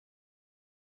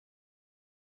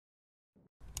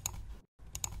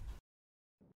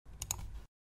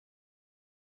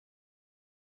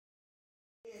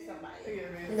somebody.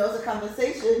 And there was a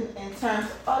conversation in terms.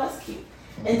 Oh, that's cute.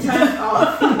 In terms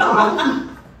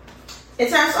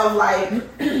of like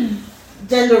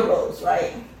gender roles,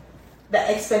 right? The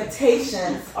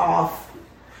expectations of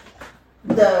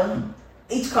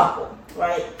each couple,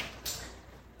 right?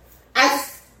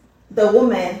 As the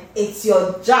woman, it's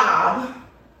your job.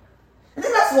 I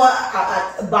think that's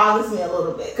what bothers me a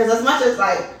little bit, because as much as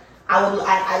like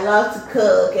I love to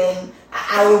cook and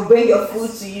I will bring your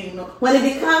food to you, when it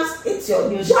becomes it's your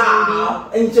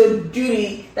job and your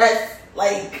duty, that's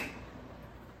like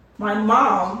my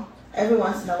mom. Every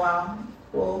once in a while,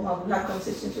 we'll have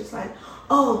conversations just like,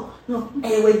 oh no,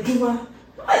 anyway, do what?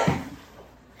 Like, can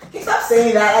you stop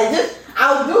saying that?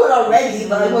 I'll do it already,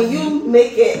 but when you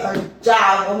make it a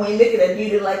job or when you make it a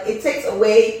duty, like it takes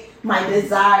away my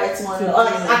desire to want to. Or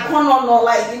like I cannot know,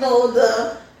 like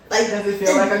the like. Does it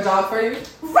feel like a job for you?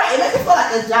 Right, it makes it feel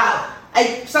like a job.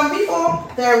 Like some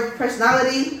people, their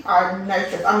personality are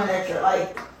nurtured. I'm a nurturer.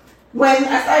 Like when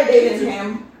I started dating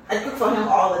him, I cook for him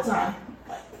all the time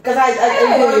because I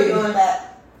enjoy doing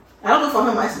that. I don't cook for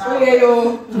him much now.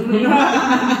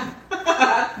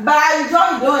 But I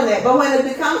enjoy doing it. But when it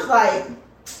becomes like,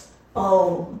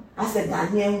 oh, as a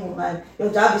Ghanaian woman, your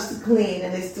job is to clean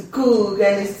and it's to cook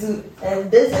and it's to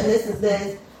and this and this and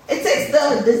this. It takes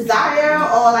the desire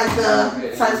or like the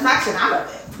satisfaction out of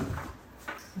it.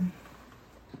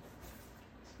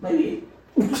 Maybe.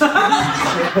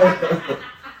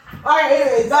 Alright,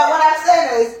 anyway, but what I'm saying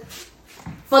is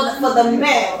for the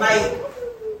men, like,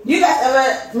 you guys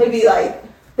ever maybe like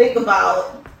think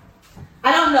about,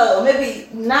 I don't know, maybe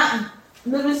not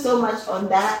living so much on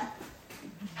that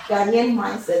Ghanaian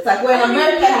mindset. Like we're in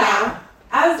America now.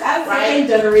 As right?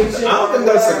 Generation. I don't think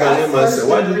that's a Ghanaian mindset.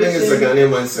 Why do you think it's a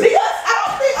Ghanaian mindset? Because I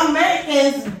don't think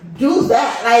Americans do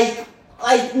that.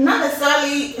 Like not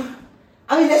necessarily.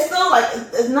 I mean, they're still like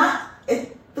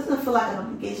it doesn't feel like an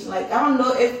obligation. Like I don't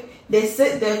know if they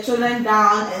sit their children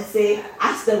down and say,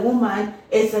 as the woman,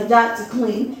 it's a job to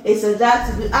clean, it's a job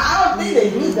to do. I don't think they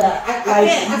do that. I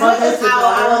can't. That's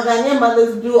our Ghanaian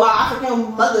mothers do, our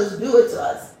African mothers do it to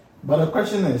us. But the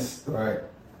question is, right?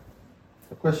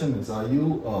 The question is, are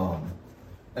you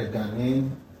a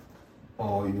Ghanaian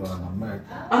or you are an American?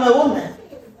 I'm a woman.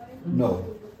 No.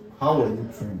 How are you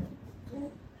trained?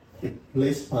 It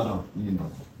plays part of,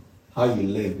 how you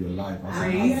live your life.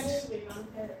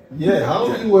 Yeah,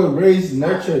 how you were raised,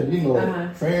 nurtured,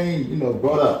 trained,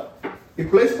 brought up. It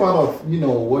plays part of,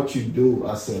 what you do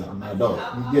as an adult.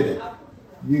 You get it.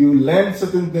 You learn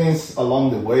certain things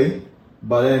along the way,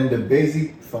 but then the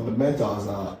basic fundamentals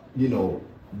are,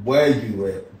 where you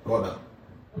were brought up.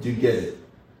 Do you get it?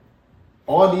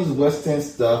 All these Western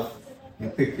stuff, you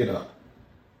pick it up.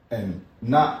 And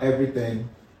not everything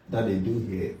that they do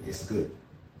here is good.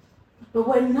 But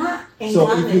we're not in so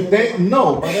Ghana. If you think,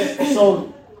 no,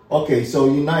 okay, so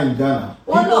you're not in Ghana.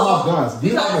 Well, people no, have guns. Do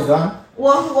you have a gun?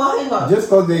 Well, hang on. Just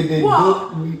because they do.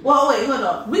 Well, wait, hold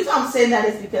on. The reason I'm saying that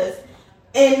is because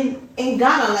in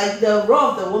Ghana, like the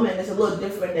role of the woman is a little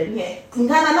different than here. In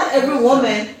Ghana, not every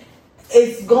woman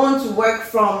is going to work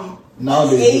from now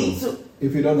they 8 do. to.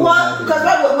 If you don't know. Well, because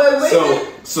we're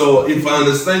waiting. So if I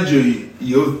understand you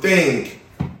think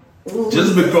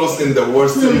just because in the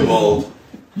Western world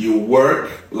you work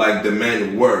like the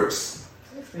man works,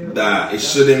 that it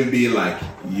shouldn't be like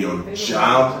your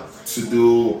job to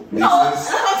do business? No,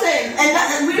 that's what I'm saying.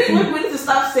 And we need to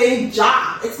stop saying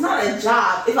job. It's not a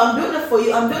job. If I'm doing it for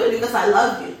you, I'm doing it because I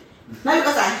love you. Not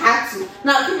because I had to.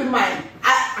 Now, keep in mind,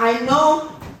 I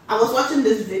know I was watching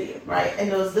this video, right? And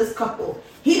there was this couple.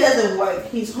 He doesn't work.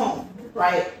 He's home,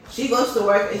 right? She goes to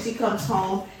work and she comes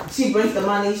home. She brings the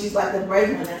money. She's like the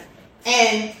breadwinner.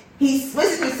 And he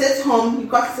basically sits home, he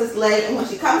crosses his leg, and when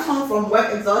she comes home from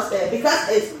work exhausted, because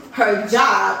it's her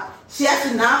job, she has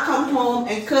to now come home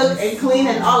and cook and clean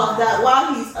and all of that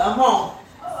while he's at home.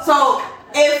 So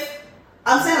if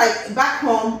I'm saying like back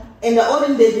home in the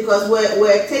olden days, because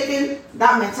we're taking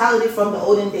that mentality from the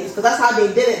olden days, because that's how they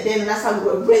did it then, and that's how we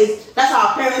were raised. That's how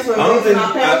our parents were raised.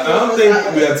 I don't think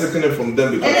we are taking it from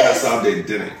them because that's how they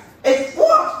did it.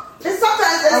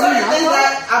 Sometimes there's certain things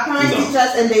that our parents teach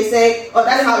us and they say, oh,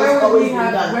 that's how it's always been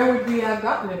done. Where would we have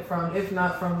gotten it from, if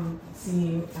not from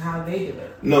seeing how they did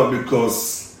it? No,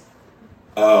 because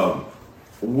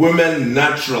women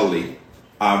naturally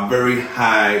are very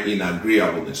high in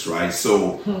agreeableness, right?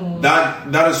 So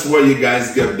that is where you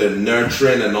guys get the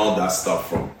nurturing and all that stuff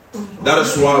from. That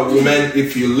is why women,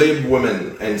 if you leave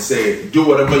women and say, do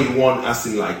whatever you want, as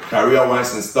in like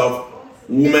career-wise and stuff,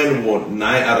 women will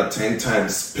 9 out of 10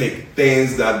 times pick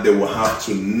things that they will have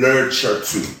to nurture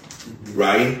to,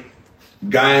 right?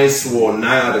 Guys will 9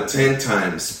 out of 10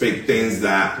 times pick things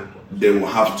that they will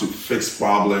have to fix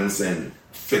problems and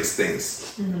fix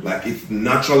things. Like if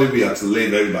naturally we are to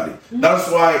leave everybody. That's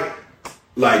why,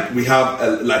 like we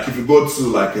have, like if you go to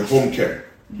like a home care,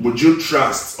 would you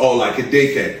trust, or like a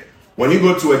daycare? When you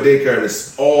go to a daycare and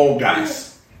it's all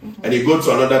guys, and you go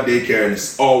to another daycare and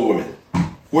it's all women,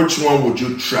 which one would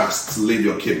you trust to leave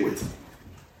your kid with?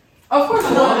 Of course,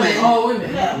 all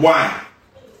women. Yeah. Why?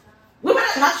 Women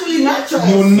are naturally natural.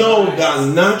 You know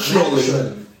that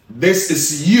naturally, this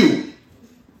is you.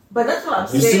 But that's what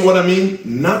I'm You saying. see what I mean?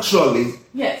 Naturally,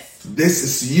 Yes. this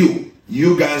is you.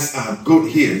 You guys are good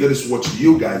here. That is what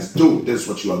you guys do. This is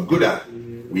what you are good at.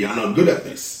 We are not good at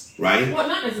this, right? Well,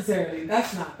 not necessarily.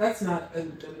 That's not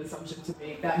an assumption to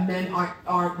make that men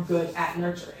aren't good at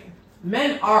nurturing.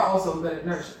 Men are also good at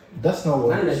nurturing. That's not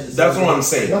what. That's what I'm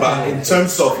saying. But in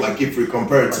terms of like, if we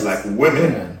compare it to like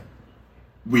women,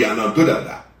 we are not good at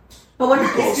that. But we're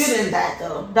not disputing that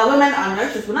though. That women are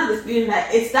nurturers. We're not disputing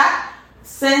that. It's that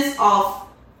sense of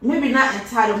maybe not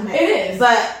entitlement. It is.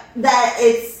 But that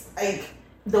it's like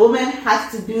the woman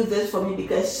has to do this for me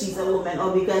because she's a woman,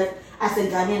 or because as a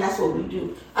Ghanaian that's what we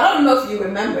do. I don't know if you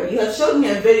remember. You had showed me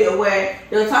a video where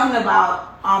they were talking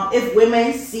about if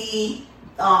women see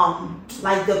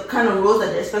like the kind of roles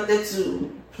that they're expected to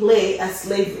play as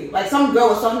slavery. Like some girl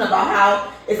was talking about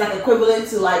how it's like equivalent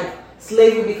to like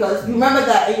slavery, because you remember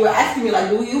that, and you were asking me like,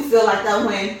 do you feel like that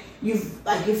when you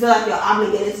feel like you're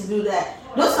obligated to do that?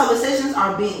 Those conversations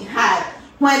are being had.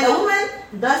 When a woman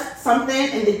does something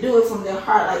and they do it from their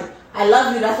heart, like I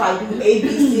love you, that's why I do A, B,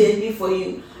 C, and D for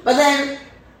you. But then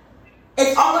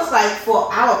it's almost like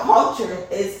for our culture,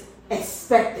 it's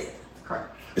expected.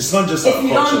 Correct. It's not just our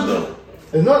culture though.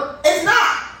 It's not. It's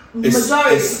not.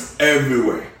 Majority. It's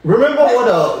everywhere. Remember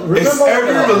what? It's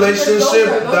every relationship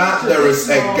Those that are there is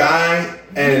a traditional guy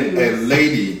and a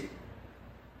lady.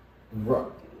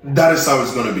 That is how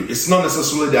it's going to be. It's not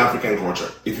necessarily the African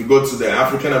culture. If you go to the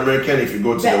African American, if you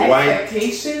go to the white,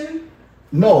 expectation.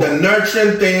 No. the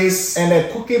nurturing things. And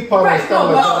the cooking part. Right,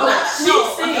 no, No,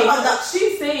 what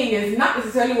she's saying is not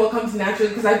necessarily what comes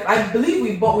naturally, because I believe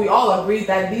we all agree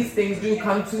that these things do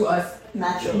come to us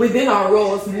Naturally. within our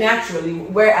roles naturally,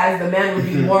 whereas the man would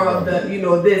be more of the,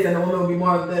 this, and the woman would be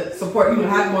more of the support,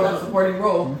 have more of a supporting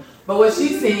role. But what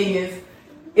she's saying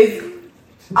is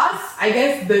us, I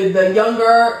guess, the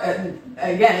younger,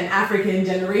 again, African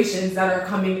generations that are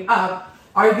coming up,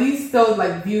 are these still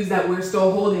like views that we're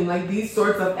still holding, like these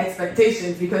sorts of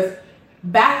expectations? Because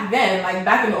back then, like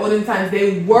back in the olden times,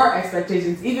 they were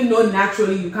expectations, even though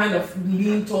naturally you kind of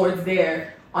lean towards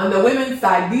there. On the women's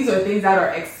side, these are things that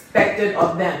are expected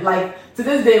of them. Like to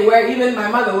this day, where even my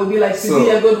mother would be like, to be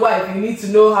a good wife, you need to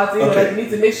know how to, like, you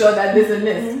need to make sure that this and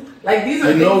this. Like these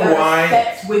are things that are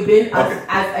set within us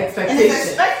as expectations. And it's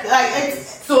expected, like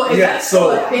it's. So is that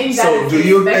still a thing that is do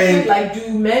you expected? think, like,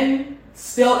 do men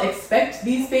still expect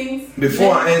these things?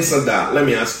 Before I answer that, let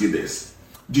me ask you this.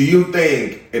 Do you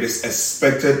think it is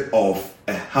expected of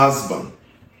a husband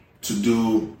to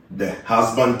do the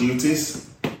husband duties?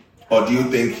 Or do you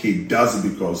think he does it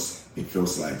because he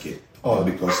feels like it? Or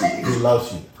because he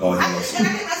loves you? Or he And loves I you?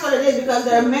 think that's what it is, because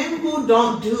there are men who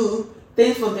don't do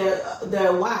things for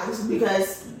their wives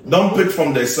because. Don't pick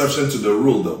from the exception to the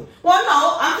rule though. Well,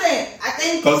 no, I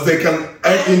think. Because they can,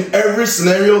 in every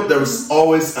scenario, there is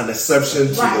always an exception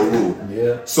to the rule.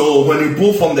 Yeah. So when you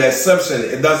pull from the exception,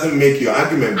 it doesn't make your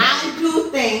argument. I do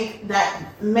think that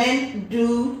men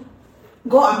do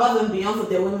go above and beyond for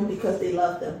their women because they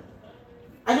love them.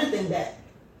 I do think that.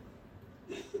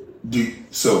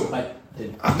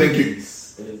 I think you.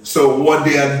 So what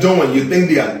they are doing, you think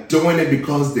they are doing it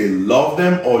because they love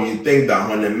them, or you think that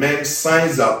when a man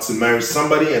signs up to marry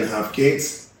somebody and have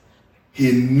kids,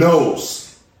 he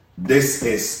knows this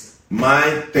is my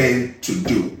thing to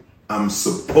do. I'm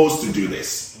supposed to do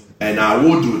this, and I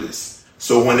will do this.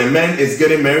 So when a man is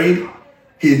getting married,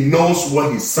 he knows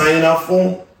what he's signing up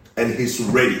for, and he's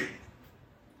ready.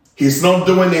 He's not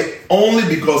doing it only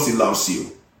because he loves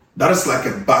you. That is like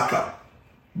a backup.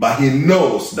 But he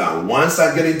knows that once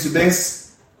I get into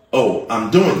this, I'm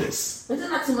doing this. Isn't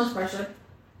that too much pressure?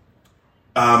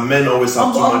 Men always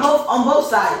have too much. On both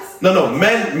sides. No.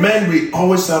 Men, we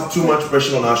always have too much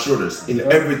pressure on our shoulders in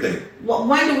everything. Well,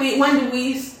 when do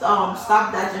we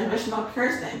stop that generational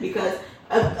curse then? Because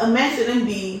a man shouldn't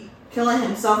be killing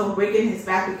himself or breaking his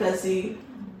back because he.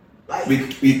 Like,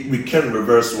 we can't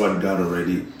reverse what God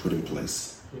already put in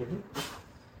place.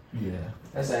 Yeah.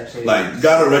 That's actually like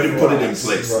God already put it in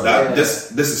place. Right. That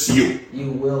this is you.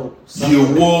 You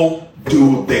will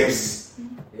do this.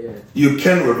 Yeah. You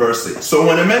can reverse it. So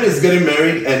when a man is getting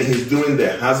married and he's doing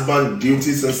the husband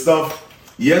duties and stuff,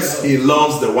 yes, he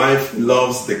loves the wife,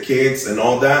 loves the kids and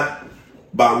all that.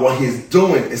 But what he's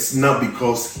doing is not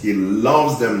because he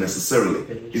loves them necessarily.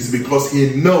 It's because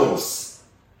he knows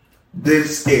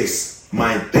this is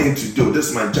my thing to do. This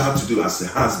is my job to do as a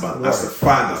husband, as a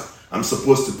father. I'm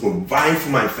supposed to provide for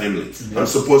my family. I'm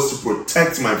supposed to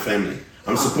protect my family.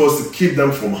 I'm supposed to keep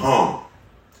them from harm.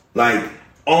 Like,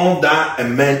 all that a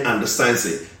man understands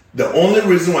it. The only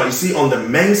reason why, you see, on the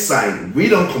men's side, we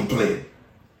don't complain.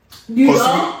 You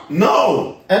don't?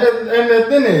 No. And the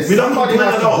thing is, We don't somebody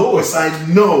complain has at to all. do It's it. like,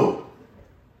 no,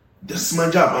 this is my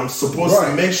job. I'm supposed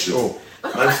to make sure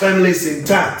my family is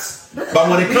intact. But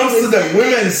when it comes to the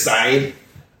women's side,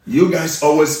 you guys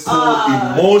always put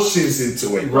emotions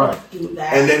into it. Right.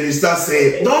 And then you start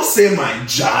saying, don't say my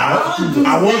job.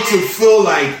 I want to feel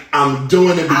like I'm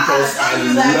doing it because I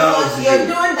love you. You're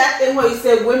doing that thing where you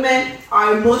say women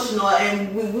are emotional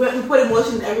and we put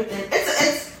emotion in everything.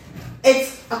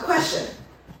 It's a question,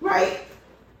 right?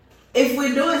 If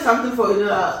we're doing something for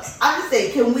I just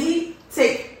say, can we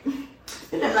take?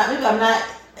 Maybe I'm not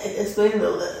explaining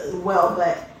it well,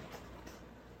 but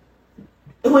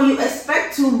when you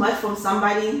expect too much from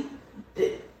somebody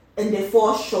and they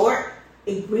fall short,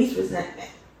 it breeds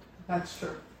resentment. That's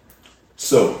true.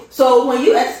 So when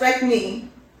you expect me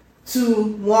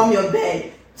to warm your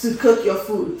bed, to cook your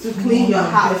food, to clean your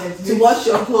house, to wash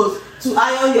your clothes, to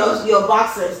iron your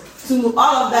boxers, to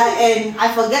all of that, and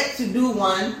I forget to do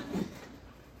one,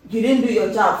 you didn't do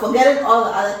your job. Forgetting all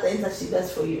the other things that she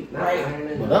does for you,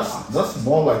 right? But that's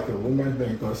more like a woman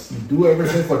thing, because you do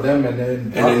everything for them and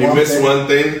then you miss one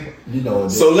thing. You know.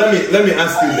 So let me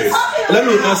ask you this. Let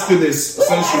me ask you this.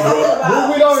 Since you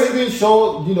brought, we don't even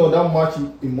show that much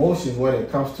emotion when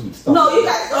it comes to stuff. No, you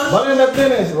guys don't. But then the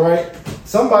thing is, right?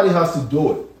 Somebody has to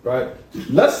do it, right?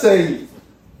 Let's say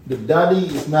the daddy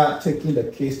is not taking the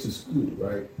kids to school,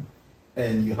 right?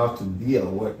 And you have to be at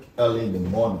work early in the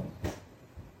morning.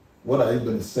 What are you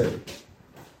going to say?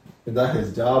 Is that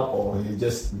his job, or he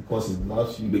just because he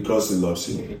loves you? Because he loves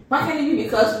you. Why can't it be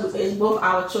because it's both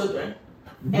our children?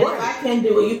 And if I can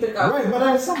do it, you pick up. Right, but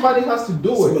then somebody has to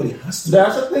do Somebody it. has to. There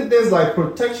are certain things like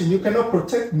protection. You cannot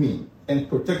protect me and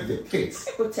protect the kids.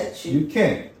 I protect you. You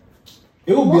can't.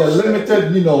 It will be a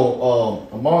limited,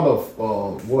 amount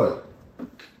of what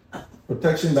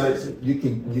protection that you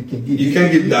can give. You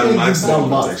can't give that maximum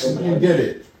protection. You get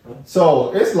it.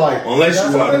 So it's like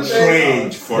Unless you are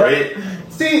trained for it.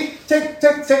 See, take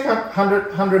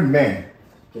 100 men.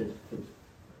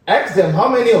 Ask them how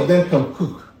many of them can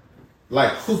cook.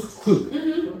 Like cook.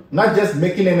 Mm-hmm. Not just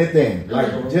making anything.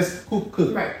 Like just cook.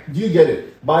 Right. Do you get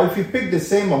it? But if you pick the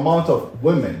same amount of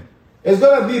women, it's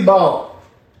gonna be about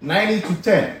 90 to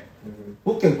 10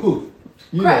 who can cook.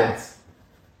 You know.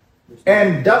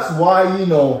 And that's why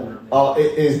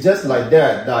it's just like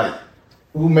that. Like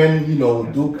women,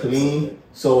 do clean.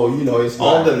 So it's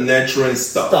All like the nurturing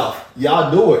stuff.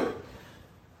 Y'all do it.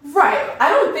 Right. I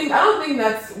don't think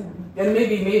that's, and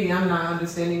maybe I'm not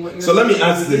understanding what you're So saying. let me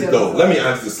ask this though. Let me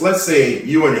ask this. Let's say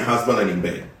you and your husband are in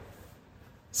bed.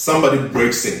 Somebody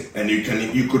breaks in and you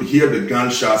could hear the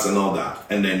gunshots and all that.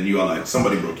 And then you are like,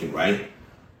 somebody broke in, right?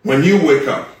 When you wake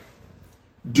up,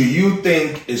 do you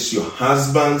think it's your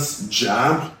husband's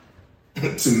job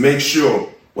to make sure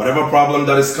whatever problem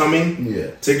that is coming,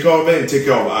 take care of it and take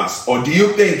care of us? Or do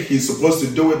you think he's supposed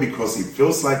to do it because he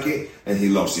feels like it and he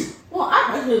loves you? Well, I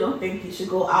personally don't think you should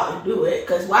go out and do it,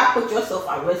 because why put yourself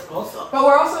at risk also? But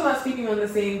we're also not speaking on the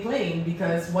same plane,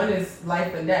 because one is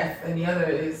life and death and the other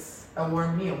is a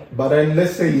warm meal. But then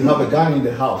let's say you have a gun in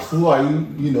the house. Who are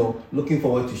you, looking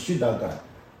forward to shoot that guy?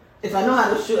 If I know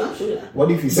how to shoot, I'm shooting.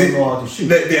 What if you don't know how to shoot?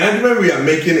 The argument we are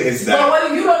making is that... But what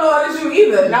if you don't know how to shoot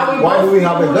either? Now Why do we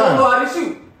have a gun? Don't know how to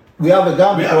shoot. We have a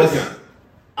gun We have a because gun.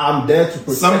 I'm there to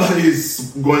protect Somebody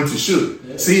is going to shoot.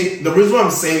 Yeah. See, the reason why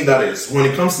I'm saying that is when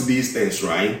it comes to these things,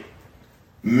 right?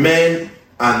 Men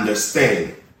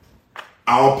understand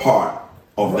our part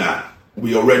of that.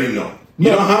 We already know. You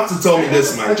don't have to tell me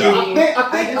this is my job.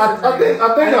 I think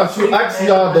I should ask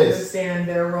y'all this. Understand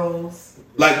their roles.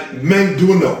 Like men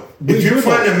do know. If you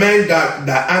find a man that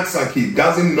acts like he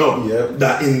doesn't know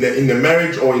that in the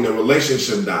marriage or in a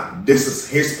relationship that this is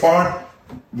his part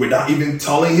without even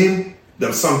telling him,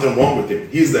 there's something wrong with him.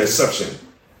 He's the exception.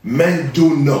 Men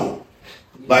do know.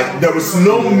 Like there is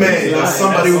no man that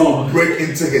somebody will break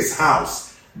into his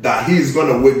house that he's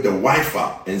gonna wake the wife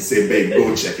up and say, babe,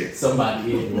 go check it.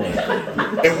 Somebody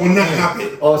It will not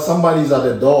happen. Or somebody's at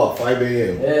the door at 5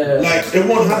 a.m. Yeah. Like it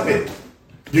won't happen.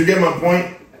 You get my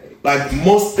point? Like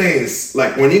most things,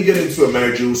 like when you get into a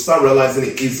marriage, you start realizing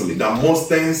it easily that most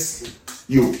things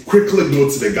you quickly go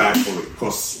to the guy for it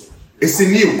because it's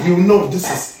in you. You know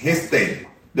this is his thing.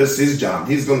 This is his job.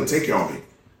 He's gonna take care of it.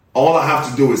 All I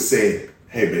have to do is say,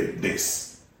 hey babe,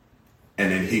 this,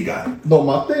 and then he got it. No,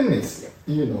 my thing is,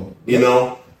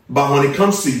 but when it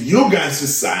comes to you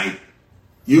guys' side,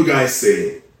 you guys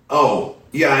say, oh,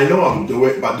 yeah, I know I'm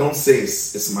doing it, but don't say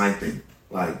it's my thing.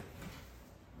 Like,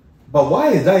 but why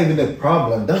is that even a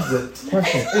problem? That's the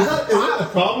question. Is that a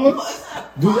problem?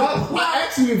 Do y'all, I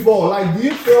asked you before, like, do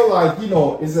you feel like,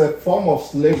 it's a form of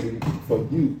slavery for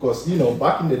you? Because,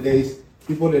 back in the days,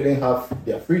 people didn't have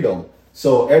their freedom.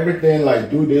 So everything like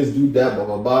do this, do that, blah,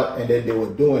 blah, blah, and then they were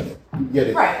doing it. You get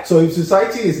it? Right. So if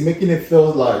society is making it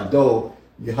feel like, though,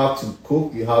 you have to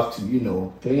cook, you have to,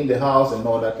 clean the house and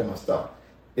all that kind of stuff.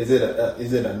 Is it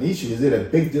an issue? Is it a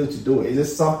big deal to do it? Is it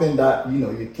something that,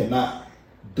 you cannot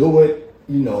do it,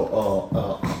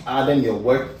 adding your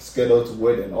work schedule to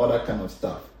it and all that kind of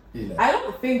stuff? I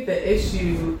don't think the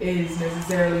issue is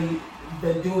necessarily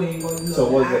the doing or so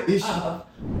what's the issue?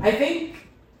 I think,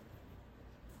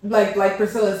 like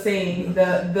Priscilla's saying,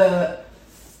 the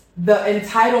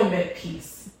entitlement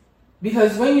piece,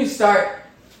 because when you start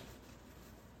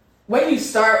not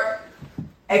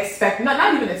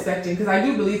even expecting, because I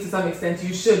do believe to some extent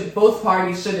both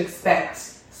parties should expect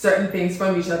certain things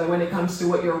from each other when it comes to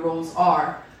what your roles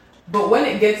are. But when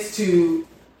it gets to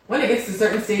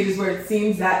certain stages where it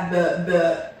seems that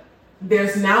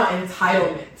there's now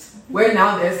entitlement, where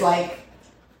now there's like,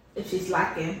 if she's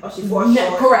lacking or she falls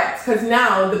short. Correct, because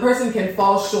now the person can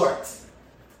fall short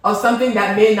of something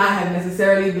that may not have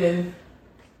necessarily been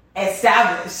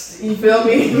established. You feel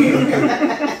me?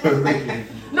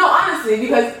 No, honestly,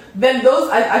 because then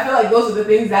I feel like those are the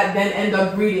things that then end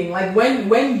up breeding. Like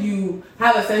when you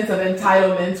have a sense of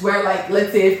entitlement, where like,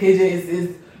 let's say if KJ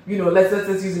is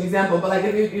let's use an example, but like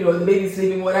if the baby's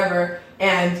sleeping, whatever,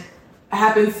 and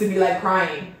happens to be like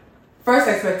crying, first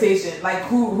expectation, like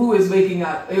who is waking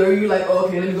up? Are you like, oh,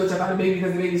 okay, let me go check on the baby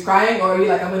because the baby's crying, or are you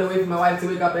like, I'm gonna wait for my wife to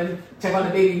wake up and check on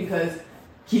the baby because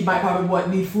he might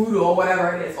probably need food or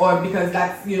whatever it is, or because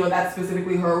that's that's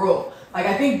specifically her role. Like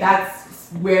I think that's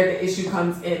where the issue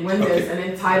comes in, when there's an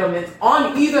entitlement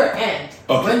on either end.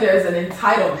 Okay. When there's an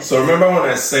entitlement. So remember when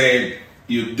I said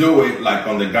you do it like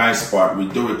on the guy's part, we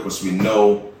do it because we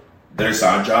know there's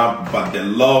our job, but the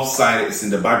love side is in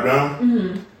the background.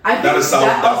 Mm-hmm. I think that is how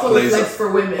that plays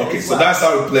for women. Okay, so that's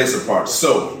how it plays a part.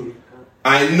 So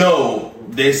I know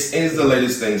this is the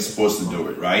lady's thing supposed to do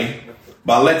it, right?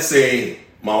 But let's say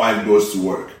my wife goes to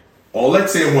work, or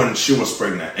let's say when she was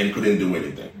pregnant and couldn't do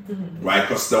anything, right?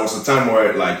 Because there was a time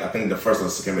where, like, I think the first or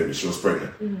second baby, she was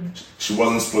pregnant. She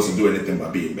wasn't supposed to do anything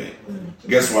but be in bed.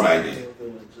 Guess what I did?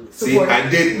 See, I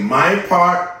did my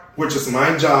part, which is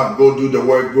my job, go do the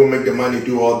work, go make the money,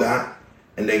 do all that,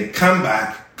 and then come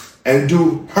back and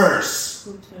do hers.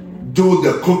 Do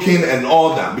the cooking and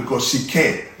all that because she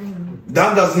can.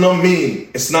 That does not mean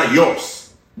it's not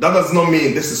yours. That does not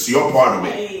mean this is your part of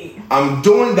it. I'm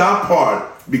doing that part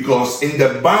because in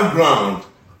the background,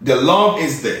 the love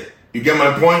is there. You get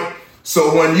my point?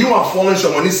 So when you are falling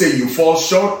short, when you say you fall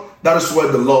short, that is where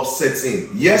the love sets in.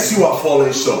 Yes, you are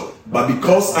falling short, but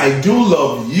because I do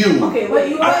love you,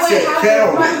 I take care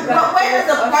of it. But where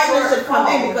does the partnership come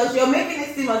in? Because you're making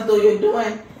it seem as though you're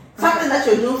doing something that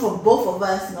you're doing for both of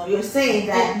us. No, you're saying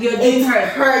that you're doing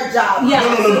her job. Yeah,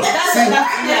 no.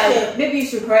 That's maybe you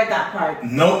should correct that part.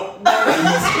 No.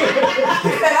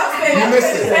 You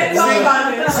missed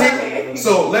it.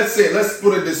 So let's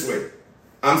put it this way.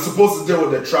 I'm supposed to deal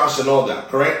with the trash and all that,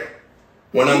 correct?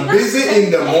 When I'm busy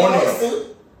in the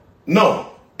morning,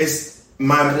 no, it's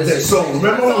my. So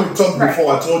remember when we talked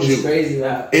before? I told you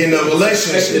in a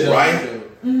relationship, right?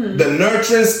 The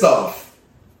nurturing stuff.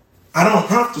 I don't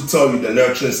have to tell you the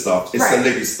nurturing stuff. It's the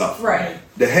lady stuff. Right.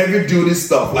 The heavy duty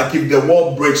stuff. Like if the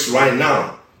wall breaks right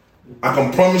now, I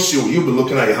can promise you'll be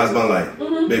looking at your husband like,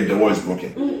 babe, the wall is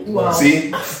broken. Wow. See?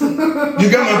 You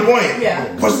get my point?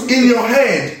 Yeah. Because in your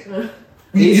head,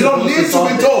 you don't need to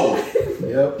be told.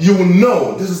 Yep. You will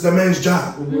know this is the man's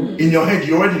job. In your head,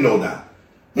 you already know that.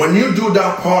 When you do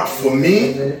that part for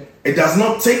me, it does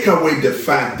not take away the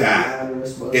fact that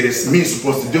it is me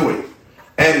supposed to do it.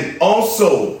 And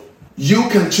also, you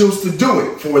can choose to do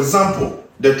it. For example,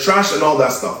 the trash and all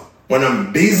that stuff. When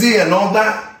I'm busy and all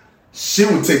that, she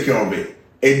will take care of it.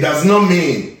 It does not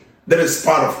mean that it's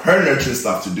part of her nurturing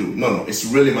stuff to do. No, it's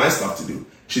really my stuff to do.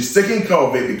 She's taking care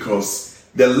of it because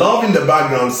the love in the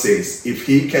background says, if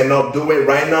he cannot do it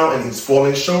right now and he's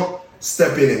falling short,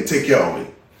 step in and take care of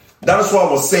it. That's why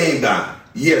I was saying that,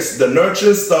 yes, the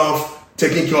nurturing stuff,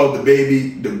 taking care of the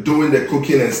baby, doing the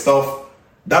cooking and stuff,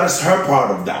 that is her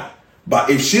part of that.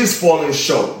 But if she's falling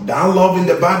short, that love in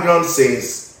the background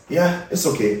says, yeah, it's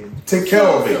okay. Take care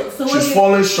of it. She's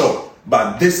falling short,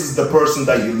 but this is the person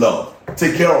that you love.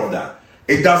 Take care of that.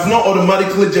 it does not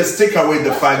automatically just take away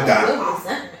the fact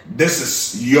that this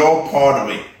is your part of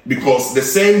it. Because the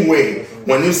same way,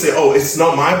 when you say, oh, it's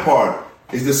not my part,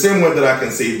 it's the same way that I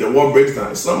can say, if the wall breaks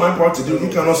down, it's not my part to do. You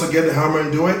can also get the hammer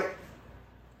and do it.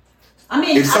 I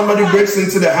mean, if somebody breaks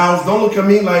into the house, don't look at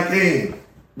me like, hey,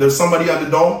 there's somebody at the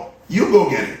door. You go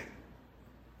get it.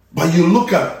 But you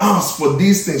look at us for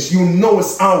these things. You know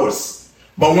it's ours.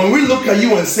 But when we look at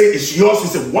you and say it's yours, we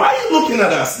say, why are you looking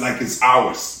at us like it's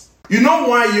ours? You know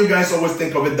why you guys always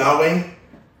think of it that way?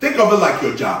 Think of it like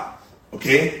your job.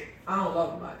 Okay? I don't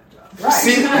love my job. Right.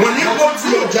 See, when you go to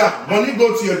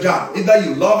your job, either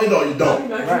you love it or you don't.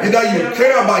 Right. Either you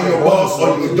care about your boss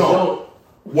or you don't.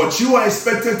 What you are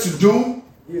expected to do,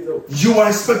 you are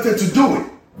expected to do it.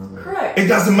 Correct. It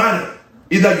doesn't matter.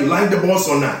 Either you like the boss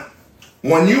or not.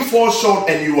 When you fall short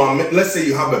and you are, let's say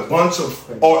you have a bunch of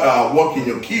work in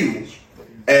your queue,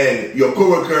 and your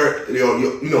coworker,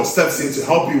 steps in to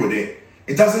help you with it,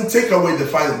 it doesn't take away the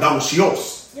fact that was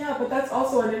yours. Yeah, but that's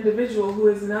also an individual who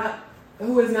is not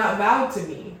vowed to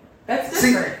me. That's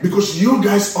different. See, because you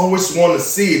guys always want to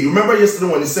see it. Remember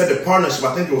yesterday when you said the partnership,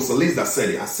 I think it was Elise that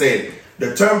said it. I said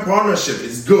the term partnership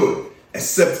is good,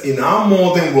 except in our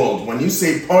modern world, when you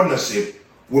say partnership,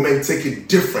 women take it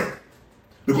different.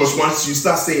 Because once you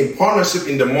start saying partnership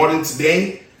in the modern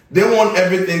today, they want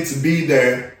everything to be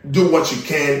there, do what you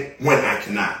can when I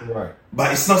cannot. Right.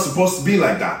 But it's not supposed to be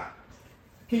like that.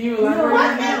 Can you elaborate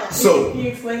on that? Can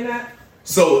you explain that?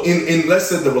 So in let's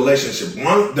say the relationship,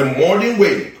 the modern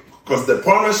way, because the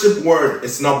partnership word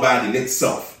is not bad in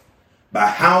itself, but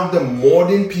how the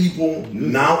modern people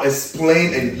now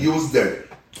explain and use the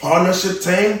partnership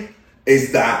term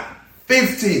is that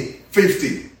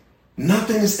 50-50.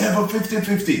 Nothing is ever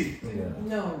 50-50. Yeah.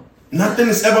 No. Nothing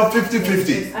is ever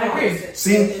 50-50. I agree.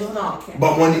 See?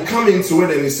 But when you come into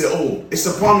it and you say, oh, it's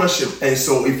a partnership, and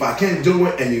so if I can't do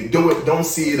it and you do it, don't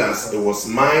see it as it was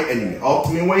mine and you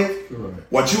helped me with. Right.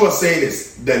 What you are saying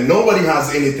is that nobody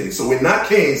has anything. So in that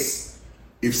case,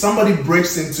 if somebody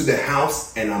breaks into the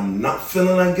house and I'm not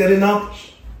feeling like getting up,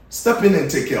 step in and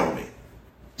take care of me.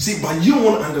 See, but you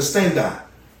won't understand that.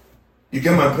 You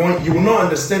get my point? You will not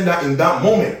understand that in that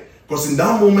moment. Because in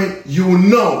that moment, you will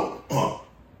know,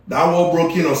 that wall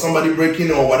broke in or somebody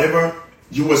breaking or whatever,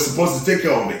 you were supposed to take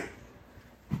care of me.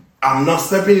 I'm not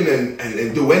stepping in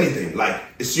and do anything. Like,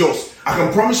 it's yours. I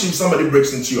can promise you if somebody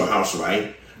breaks into your house,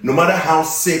 right? No matter how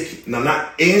sick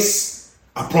Nana is,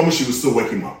 I promise you will still wake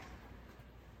him up.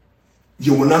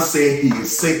 You will not say he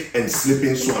is sick and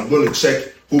sleeping, so I'm going to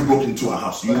check who broke into our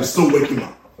house. You will still wake him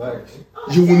up. Thanks.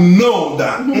 You will know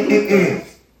that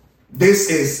this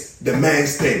is the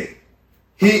man's thing.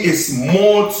 He is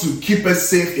more to keep us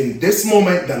safe in this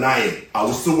moment than I am. I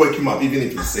will still wake him up even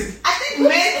if he's sick. I think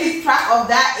men keep track of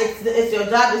that. It's your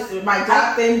job, it's my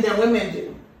job thing than women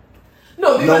do.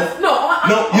 No, because no.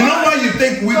 You know why you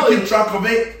think we keep track of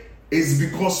it? Is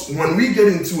because when we get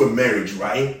into a marriage,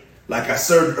 right? Like I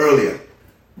said earlier,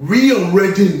 we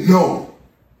already know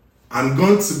I'm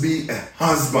going to be a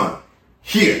husband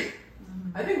here.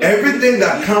 I think everything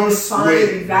that comes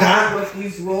with that, what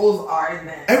these roles are in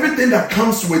that. Everything that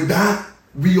comes with that,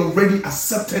 we already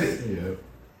accepted it. Yeah.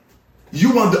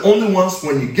 You are the only ones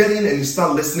when you get in and you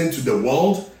start listening to the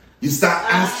world, you start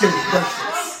asking questions.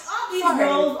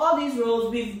 All these roles,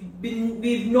 we've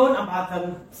known about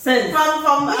them since. As soon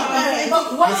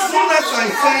as I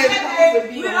said,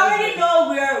 we already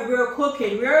know we're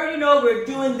cooking. We already know we're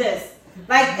doing this.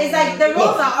 Like it's like the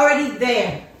roles are already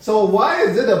there. So why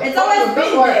is it a It's always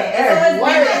been there.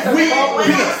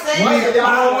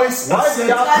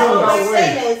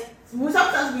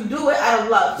 Sometimes we do it out of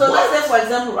love. So let's say, for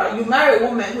example, right, you marry a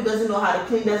woman who doesn't know how to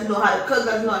clean, doesn't know how to cook,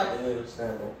 doesn't know how to...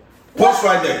 Pause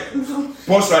right there.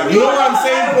 Pause right there. You know what I'm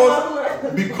saying,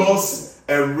 Pause? Because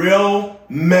a real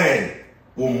man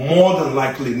will more than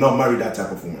likely not marry that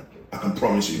type of woman. I can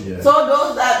promise you. Yeah. So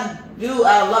those that do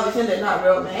out of love, you think they're not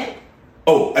real men?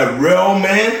 Oh, a real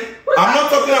man? I'm not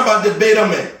talking about the beta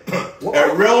man.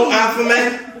 A real alpha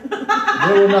man?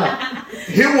 They will not.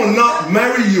 He will not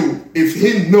marry you if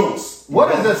he knows.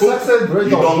 What is the success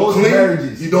rate of most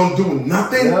marriages? You don't do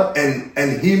nothing, Yep.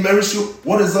 and he marries you.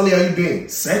 What exactly are you doing?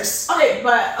 Sex? Okay,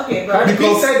 but Because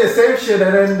he said the same shit,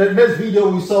 and then the next video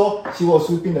we saw, she was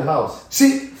sweeping the house.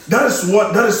 See, that is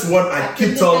what I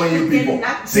keep telling you people.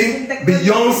 See,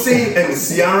 Beyonce and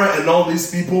Ciara and all these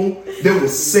people, they will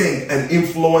sing and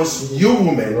influence you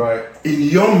women in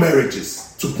your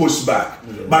marriages to push back.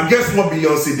 Yeah. But guess what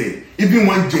Beyonce did? Even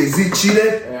when Jay-Z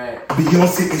cheated,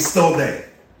 Beyonce is still there.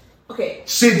 Okay.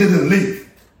 She didn't leave.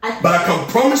 But I can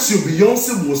promise you,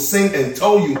 Beyonce will sing and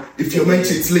tell you if your man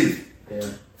cheats, leave. Yeah.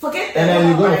 Forget that. And then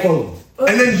you're going to follow.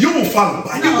 And then you will follow,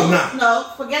 but you will not. No,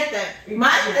 forget that.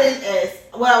 My thing is,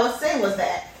 what I was saying was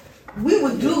that we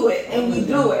would do it and we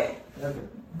do it.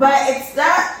 But it's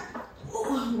that,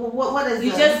 what is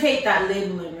You that? just hate that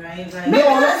labeling, right? Like,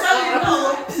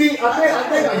 No. See, I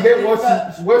think I get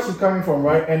where she's coming from,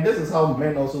 right? And this is how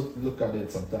men also look at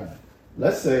it sometimes.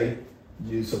 Let's say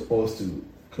you're supposed to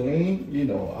clean,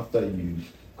 after you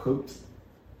cooked,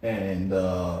 and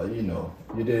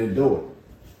you didn't do it.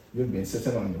 You've been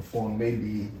sitting on your phone,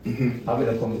 maybe having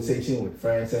a conversation with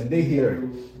friends, and they hear it.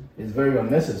 It's very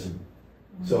unnecessary.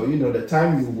 So the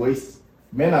time you waste,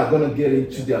 men are gonna get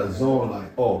into their zone,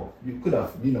 like, oh, you could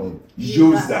have,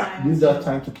 Use that. use that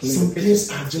time to clean. Some the things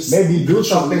kitchen. are just Maybe do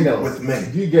something else with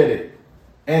men. You get it,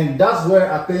 and that's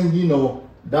where I think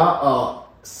that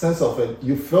sense of it.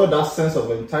 You feel that sense of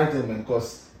entitlement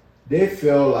because they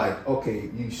feel like, okay,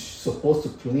 you're supposed to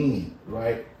clean,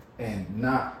 right, and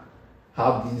not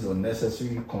have these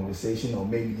unnecessary conversation, or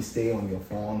maybe stay on your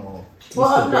phone or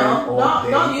Instagram all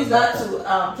day. Don't use that to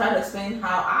try to explain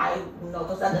how I know,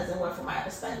 because that doesn't work for my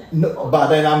understanding. No, but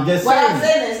then I'm just What saying. I'm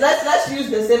saying is, let's use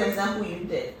the same example you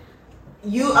did.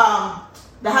 You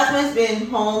the husband's been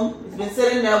home, he's been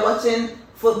sitting there watching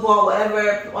football,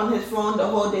 whatever, on his phone the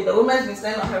whole day. The woman's been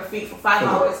standing on her feet for 5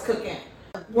 hours cooking.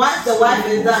 Once the wife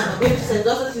is done, the baby says,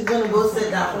 just she's going to go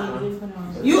sit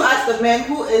down. You ask the man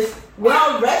who is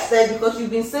well rested because you've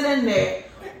been sitting there,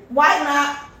 why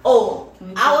not? Oh,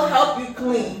 I will help you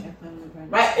clean,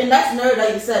 right? And that's nerve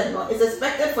that you said. No, it's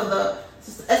expected for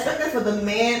the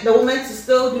man, the woman to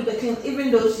still do the clean,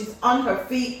 even though she's on her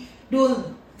feet doing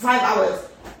 5 hours.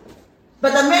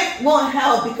 But the man won't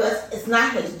help because it's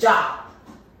not his job.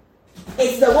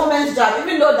 It's the woman's job,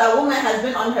 even though that woman has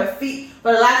been on her feet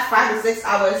for the last 5 to 6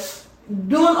 hours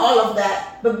doing all of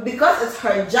that. But because it's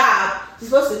her job, she's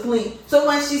supposed to clean. So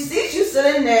when she sees you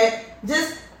sitting there,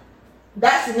 just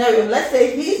that scenario, let's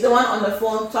say he's the one on the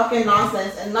phone talking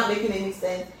nonsense and not making any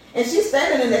sense, and she's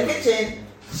standing in the kitchen,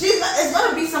 it's going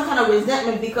to be some kind of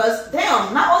resentment because,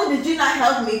 damn, not only did you not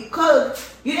help me cook,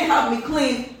 you didn't help me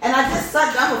clean, and I just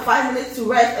sat down for 5 minutes to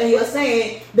rest, and you're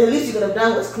saying the least you could have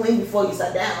done was clean before you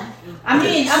sat down. Let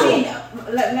me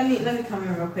come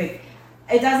in real quick.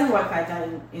 It doesn't work like that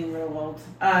in real world.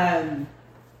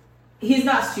 He's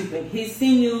not stupid. He's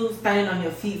seen you standing on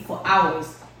your feet for hours.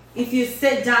 If you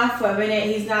sit down for a minute,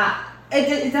 he's not.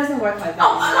 It doesn't work like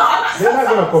that. They're not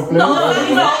gonna complain.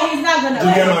 He's not gonna.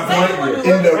 You get my point?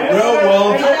 In the real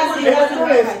world, It doesn't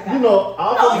work like that.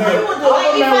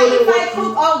 If I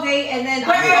cook all day and then I'm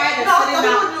tired of sitting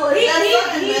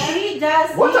down, he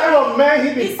does. What type of man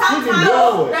he be dealing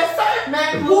with? There's certain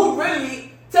men who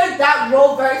really take that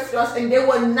role very serious and they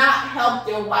will not help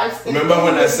their wives. Remember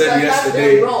when I said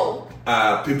yesterday,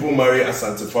 people marry a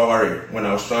Santifawari when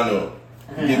I was trying to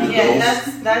give it that's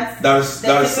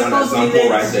an example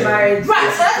right there. Right,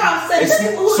 that's what I'm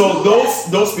saying. So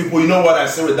those people, you know what I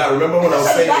said with that? Remember when I was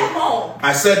saying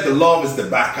I said the love is the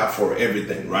backup for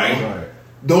everything, right?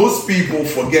 Those people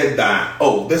forget that,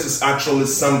 this is actually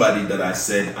somebody that I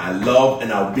said I love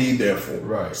and I'll be there for.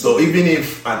 Right. So even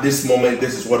if at this moment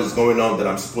this is what is going on that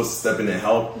I'm supposed to step in and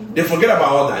help, they forget about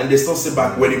all that and they still sit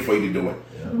back waiting for you to do it.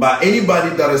 Yeah. But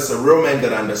anybody that is a real man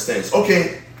that understands,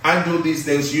 okay, I do these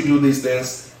things, you do these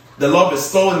things, the love is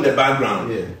still in the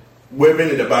background. Yeah. Waving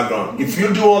in the background. If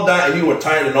you do all that and you were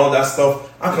tired and all that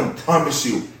stuff, I can promise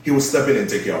you he will step in and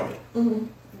take care of it. Mm-hmm.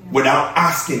 Without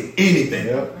asking anything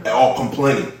or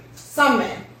complaining. Some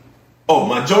men. Oh,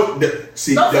 my joke. The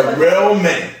real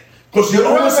men. Because you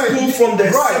always pull from the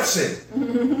exception.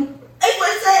 If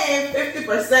we're saying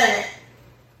 50%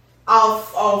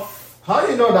 of. How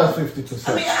do you know that's 50%?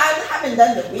 I mean, I haven't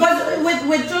done the because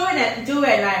with Joey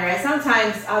and I, right?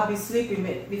 Sometimes I'll be sleeping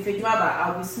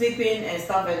I'll be sleeping and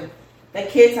stuff, and the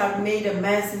kids have made a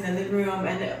mess in the living room,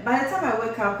 and by the time I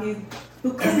wake up,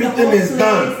 everything is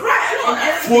done.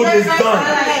 Food is done.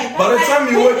 By the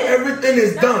time you wake, everything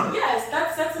is done. Yes,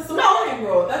 that's a support,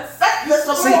 bro. That's the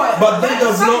support. See, but that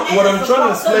does not. What I'm trying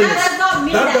to explain is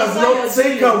that does not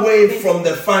take away from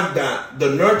the fact that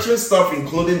the nurturing stuff,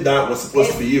 including that, was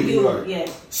supposed to be you. Yeah.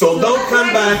 So don't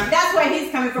come back. That's where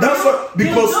he's coming from. That's what,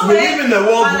 because we live in a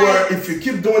world where if you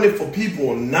keep doing it for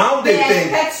people, now they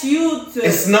think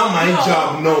it's not my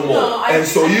job no more, and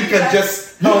so you can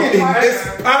just help in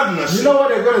this partnership. You know what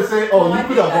they're gonna say? Oh, you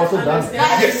could have also done it.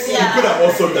 Yes, you could have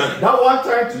also done it. That 1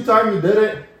 time, 2 times you did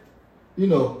it. You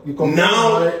complain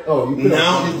about it.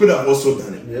 You could have also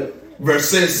done it. Yep.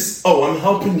 Versus, I'm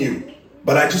helping you,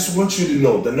 but I just want you to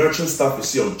know the nurturing stuff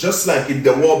is yours. Just like if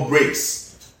the wall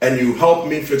breaks and you help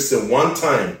me fix it 1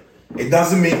 time, it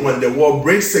doesn't mean when the wall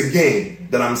breaks again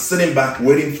that I'm sitting back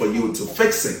waiting for you to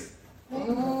fix it.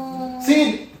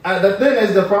 See, And the thing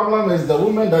is, the problem is the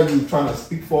women that you're trying to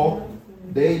speak for,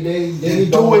 they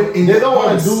don't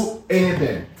want to do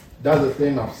anything. That's the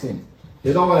thing I've seen.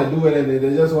 They don't want to do anything.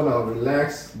 They just want to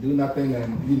relax, do nothing,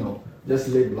 and just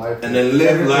live life. And then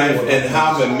live life and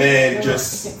have a man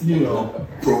just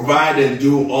provide and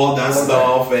do all that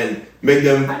stuff and make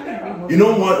them. You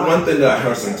know what? One thing that I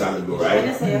heard some time ago, right?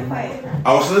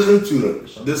 I was listening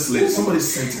to this lady. Somebody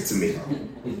sent it to me,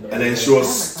 and then she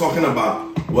was talking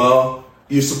about, well,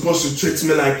 you're supposed to treat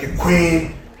me like a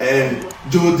queen and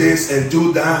do this and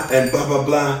do that and blah blah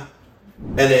blah.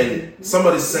 And then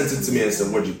somebody sent it to me and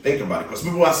said, what do you think about it? Because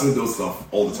people ask me those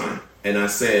stuff all the time. And I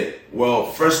said, well,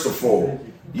 first of all,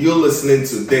 you listening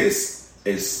to this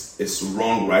is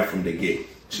wrong right from the gate.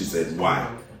 She said,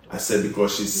 why? I said,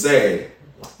 because she said,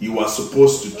 you are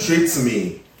supposed to treat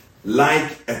me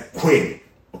like a queen.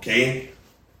 Okay?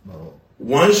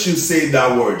 Once you say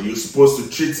that word, you're supposed to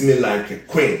treat me like a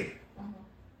queen.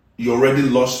 You already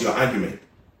lost your argument.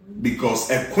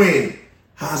 Because a queen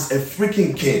has a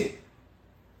freaking king.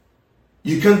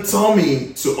 You can tell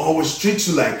me to always treat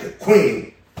you like a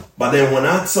queen, but then when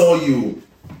I tell you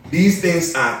these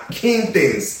things are king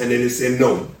things, and then you say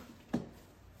no.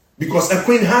 Because a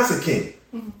queen has a king.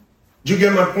 Do you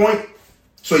get my point?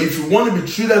 So if you want to be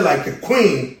treated like a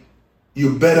queen,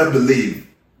 you better believe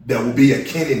there will be a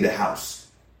king in the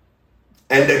house.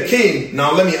 And the king,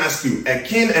 now let me ask you, a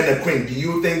king and a queen, do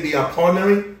you think they are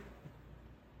partnering?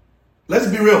 Let's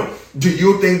be real. Do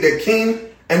you think the king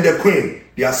and the queen,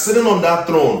 they are sitting on that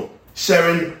throne,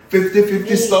 sharing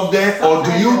 50-50 stuff there? Or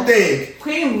do you think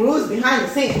queen rules behind the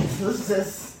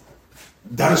scenes?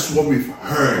 That is what we've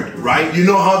heard, right? You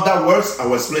know how that works? I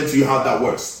will explain to you how that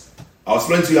works.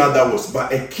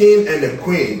 But a king and a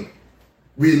queen,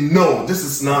 we know this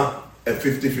is not a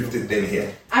 50-50 thing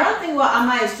here. I don't think what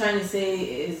Amma is trying to say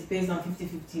is based on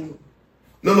 50-50.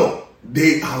 No.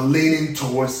 They are leaning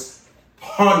towards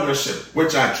partnership,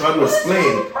 which I try to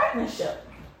explain. Partnership.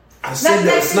 I said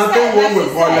there's nothing wrong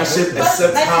with partnership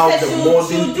except how the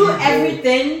modern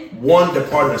people want the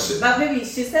partnership. But maybe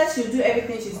she said she'll do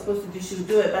everything she's supposed to do. She'll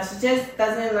do it, but she just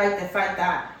doesn't like the fact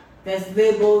that there's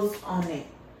labels on it.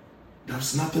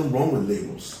 There's nothing wrong with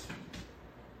labels.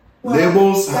 Well,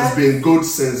 labels has been good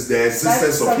since the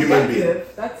existence of human beings.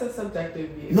 That's a subjective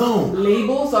view. No.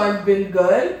 Labels aren't been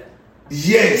good.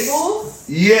 Yes. Labels?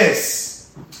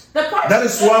 Yes. That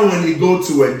is why when you go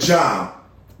to a job,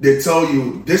 they tell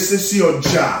you, this is your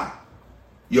job.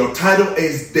 Your title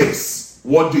is this.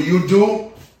 What do you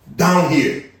do? Down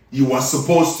here, you are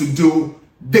supposed to do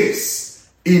this.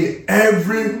 In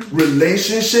every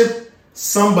relationship,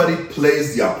 somebody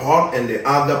plays their part and the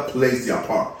other plays their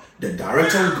part. The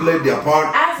director will play their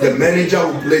part. The manager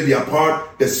will play their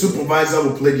part. The supervisor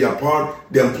will play their part.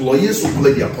 The employees will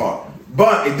play their part.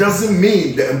 But it doesn't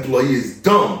mean the employee is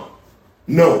dumb.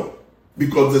 No.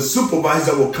 Because the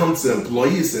supervisor will come to the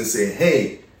employees and say,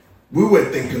 hey, we were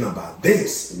thinking about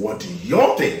this. What do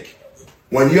y'all think?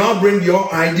 When y'all bring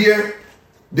your idea,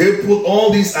 they put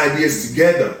all these ideas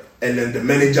together. And then the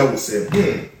manager will say,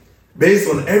 based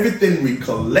on everything we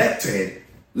collected,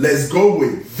 let's go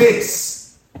with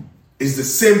this. It's the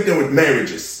same thing with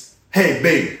marriages. Hey,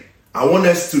 babe, I want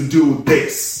us to do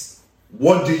this.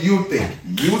 What do you think?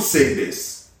 You say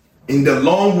this. In the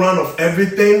long run of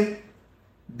everything,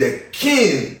 the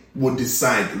king will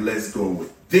decide, let's go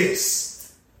with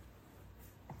this.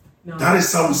 No. That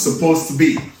is how it's supposed to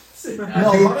be.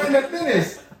 No, but the thing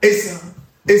is,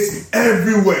 it's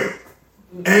everywhere.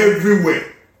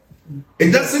 Everywhere.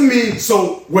 It doesn't mean,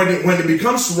 so when it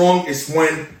becomes wrong is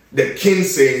when the king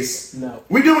says, no,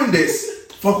 we're doing this.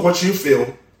 Fuck what you feel.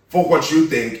 Fuck what you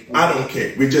think. I don't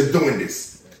care. We're just doing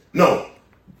this. No.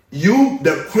 You,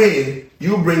 the queen,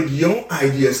 you bring your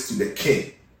ideas to the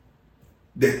king.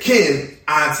 The king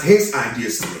adds his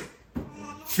ideas to it.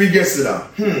 Figures it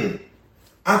out.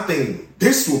 I think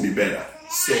this will be better.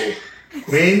 So,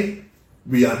 queen,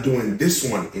 we are doing this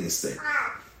one instead.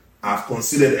 I've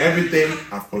considered everything.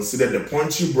 I've considered the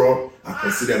points you brought. I've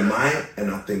considered mine. And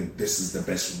I think this is the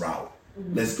best route.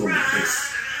 Let's go with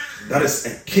this. That is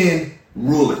a king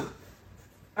ruling.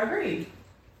 Agreed.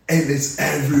 And it's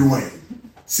everywhere.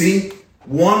 See,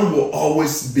 one will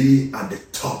always be at the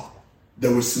top.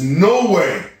 There is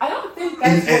nowhere I don't think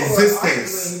that's in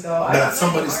existence that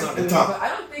somebody's not at the top. I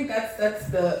don't think that's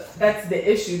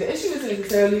the issue. The issue isn't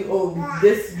necessarily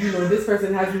this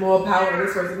person has more power,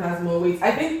 this person has more weight.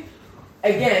 I think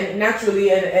again,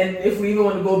 naturally, and if we even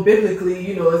want to go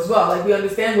biblically, as well, like we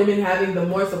understand women having the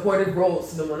more supportive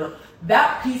roles.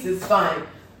 That piece is fine.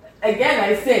 Again,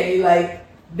 I say like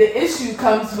the issue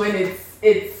comes when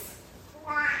it's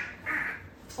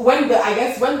when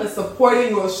the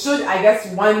supporting role should, I guess,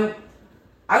 one,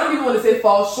 I don't even want to say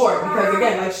fall short, because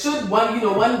again, like, should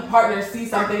one partner see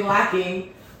something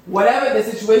lacking, whatever the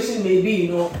situation may be,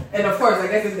 and of course, I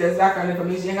guess if there's background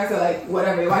information, I said, like,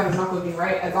 whatever, your wife is not cooking,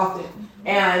 right, as often,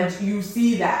 and you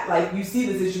see that, like, you see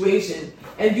the situation,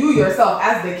 and you yourself,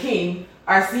 as the king,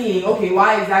 are seeing, okay,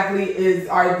 why exactly is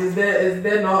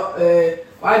there not,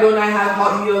 why don't I have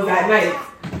hot meals at night,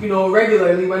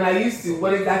 regularly when I used to?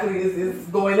 What exactly is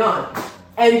going on?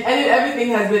 And everything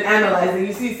has been analyzed, and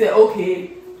you say,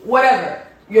 okay, whatever,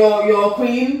 your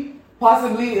queen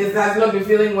possibly has not been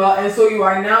feeling well, and so you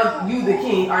the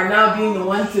king are now being the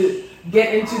one to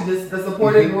get into the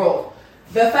supporting role.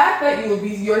 The fact that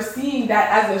you're seeing that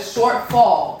as a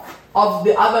shortfall of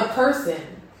the other person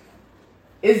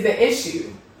is the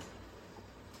issue,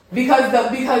 because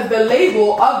the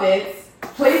label of it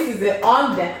places it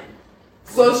on them.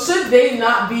 So should they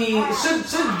not be,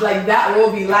 should like that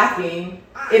role be lacking,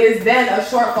 it is then a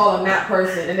shortfall on that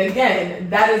person. And again,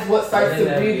 that is what starts to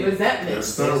breed resentment.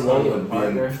 There's nothing wrong with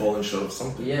being falling short of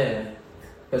something. Yeah.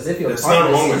 Because if there's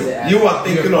nothing wrong with it. You are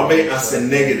thinking of it as a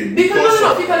negative because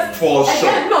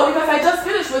I just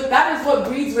finished with that is what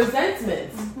breeds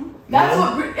resentment. That's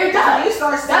what it does.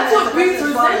 That's what breeds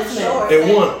resentment.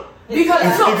 It won't.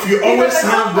 Because if you always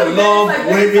have the love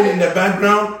waving in the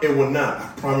background, it will not.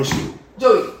 I promise you.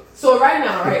 Joey, so right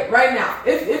now,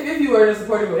 if you were in a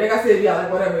supporting role, like I said, yeah,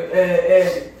 like whatever,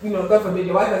 God forbid,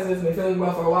 your wife has been feeling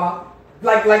well for a while,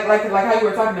 like how you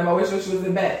were talking about, wish she was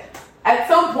in bed. At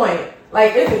some point,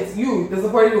 like if it's you, the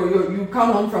supporting role, you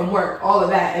come home from work, all of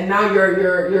that, and now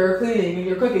you're cleaning and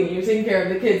you're cooking and you're taking care of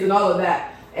the kids and all of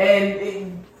that,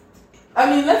 and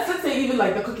let's say even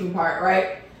like the cooking part,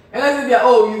 right? And let's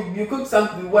say you cook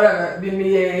something, whatever,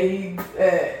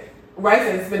 rice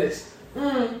and spinach.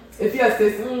 If you have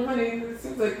taste, honey, it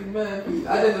seems like man,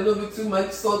 I added a little bit too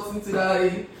much salt into that.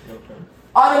 Okay.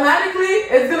 Automatically,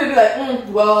 it's gonna be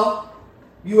like, well,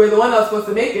 you were the one that was supposed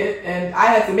to make it, and I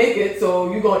had to make it,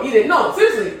 so you're gonna eat it. No,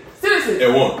 seriously.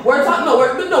 It won't. We're talking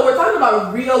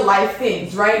about real life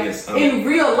things, right? Yes. In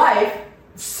real life,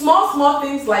 small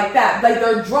things like that, like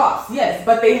they're drops, yes,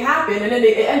 but they happen, and then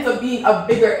it ends up being a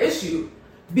bigger issue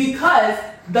because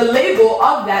the label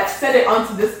of that set it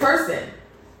onto this person.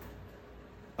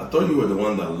 I thought you were the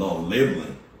one that loved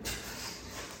labeling.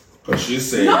 Because you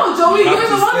said... No, Joey, you're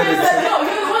the one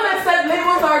that said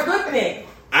labels are a good thing.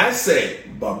 I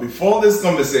said, but before this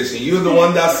conversation, you're the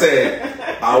one that said,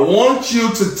 I want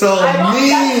you to tell me...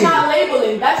 That's not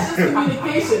labeling, that's just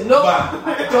communication. No,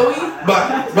 Joey.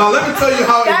 But let me tell you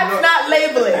how... That's not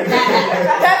labeling.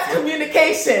 That's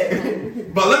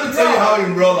communication. But let me tell you how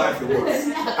in real life it works.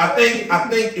 I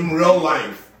think in real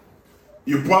life,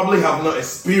 you probably have not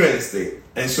experienced it.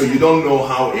 And so you don't know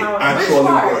how it actually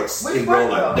works in real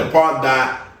life. The part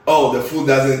that, the food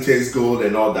doesn't taste good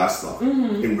and all that stuff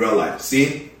in real life.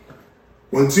 See,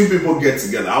 when two people get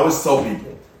together, I always tell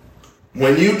people,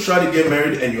 when you try to get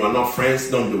married and you are not friends,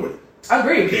 don't do it.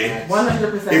 Agreed. Okay?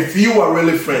 100%. If you are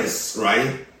really friends,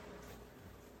 right?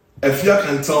 If you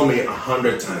can tell me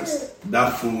 100 times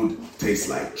that food tastes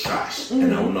like trash,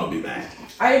 and I will not be mad.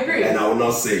 I agree. And I will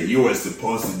not say you were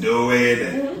supposed to do it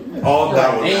and all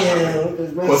that will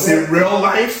happen. Because in real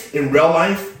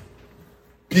life,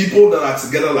 people that are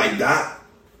together like that,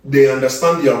 they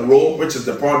understand their role, which is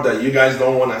the part that you guys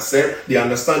don't want to accept. They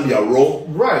understand their role.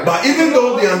 Right. But even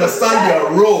though they understand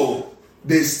their role,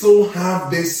 they still have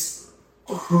this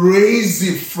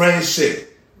crazy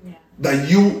friendship that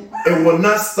it will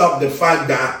not stop the fact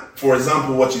that, for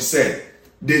example, what you said,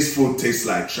 this food tastes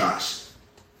like trash.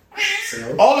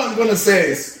 All I'm going to say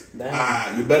is,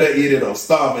 you better eat it or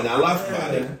starve, and I laugh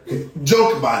about it,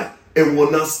 joke about it. It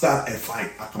will not start a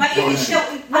fight. I can promise you.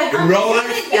 In real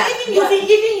life,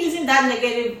 even using that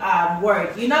negative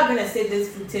word, you're not gonna say this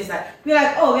food tastes like. You're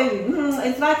like, oh, baby,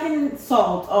 it's lacking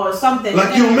salt or something.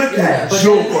 Like you make a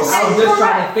joke or something. I was just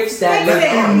trying to fix that.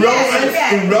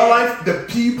 In real life, the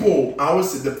people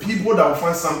that will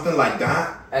find something like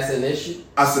that as an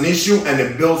issue, and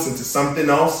it builds into something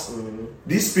else.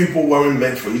 These people weren't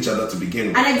meant for each other to begin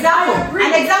with. An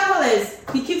example is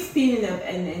he keeps peeing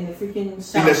in the freaking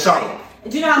shower. In the shower.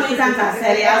 Do you know how many times I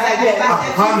said it? I was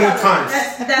like, 100 times.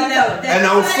 And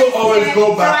I'll still always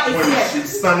go back when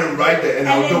she's standing right there, and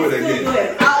I'll do it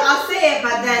again. I'll say it,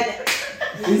 but then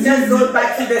it just goes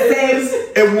back to the same.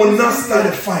 It will not start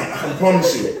a fight. I can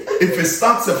promise you. If it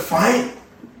starts a fight,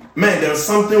 man, there's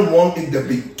something wrong in the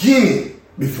beginning.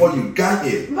 Before you got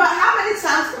here. But how many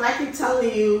times can I keep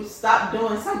telling you stop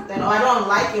doing something, or I don't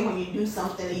like it when you do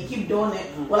something and you keep doing it?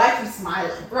 Well, I keep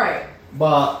smiling. Right.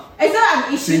 But It's not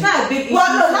an issue. It's not a big issue. Well,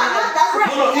 no, not that's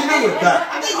right. No, even with that.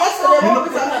 I think yesterday we were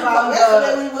talking about.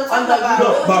 Yesterday we were talking about. No,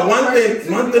 but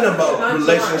one thing about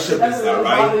relationship is that,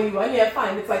 right? And yeah,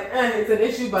 fine. It's like, it's an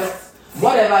issue, but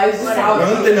whatever. It's just how.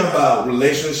 One thing about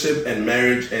relationship and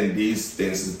marriage and these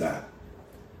things is that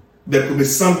there could be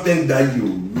something that you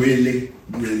really,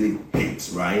 really hate,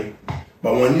 right?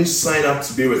 But when you sign up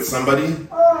to be with somebody,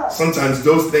 sometimes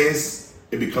those things,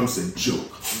 it becomes a joke.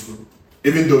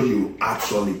 Even though you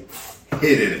actually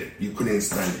hated it, you couldn't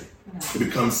stand it. It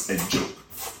becomes a joke,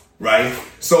 right?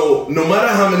 So no matter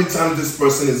how many times this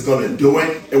person is going to do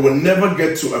it, it will never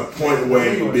get to a point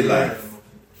where you'll be like,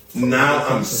 now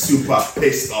I'm super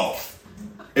pissed off.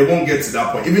 It won't get to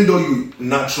that point. Even though you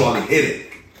naturally hate it,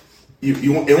 it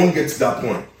won't get to that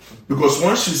point. Because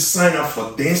once you sign up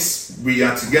for this, we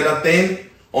are together thing,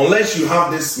 unless you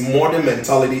have this modern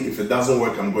mentality, if it doesn't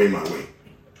work, I'm going my way.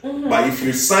 Mm-hmm. But if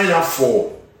you sign up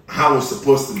for how it's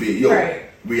supposed to be,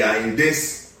 we are in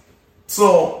this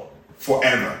so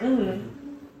forever. Mm-hmm.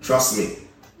 Trust me.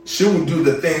 She will do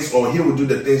the things or he will do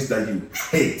the things that you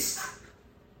hate.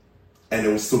 And it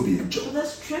will still be a joke. So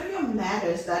there's trivial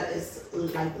matters that is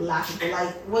like laughable,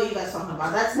 like what you guys talking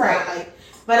about. That's not like.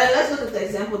 But let's look at the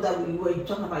example that we were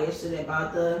talking about yesterday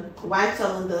about the wife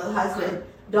telling the husband,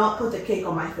 "Don't put the cake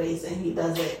on my face," and he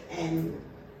does it. And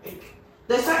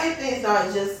there's certain things that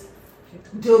are just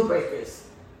deal breakers.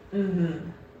 Mm-hmm.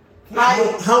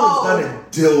 Like, how is that a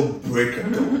deal breaker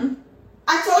though? Mm-hmm.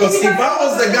 I told you. Because if I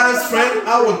was the guy's friend,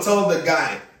 I would tell the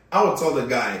guy,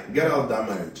 get out of that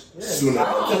marriage sooner.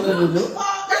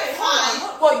 That's fine.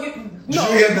 Well, Did you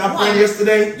hear that friend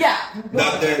yesterday? Yeah.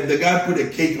 That the guy put a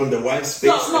cake on the wife's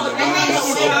face and the woman got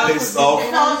so pissed off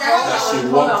that she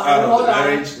walked out of the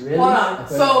marriage. Hold on.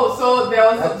 So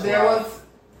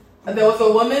there was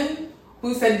a woman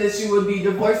who said that she would be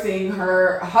divorcing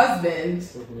her husband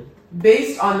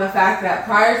based on the fact that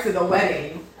prior to the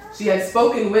wedding, she had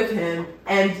spoken with him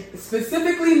and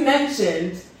specifically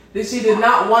mentioned that she did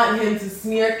not want him to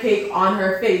smear cake on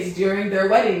her face during their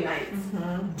wedding night,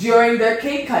 during their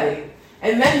cake cutting.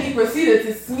 And then he proceeded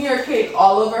to smear cake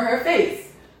all over her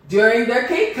face during their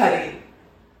cake cutting.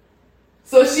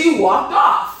 So she walked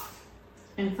off.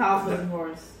 And filed for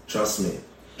divorce. Trust me.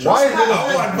 Why is it? I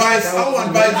will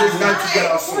advise this guy to get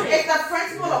out soon. It's the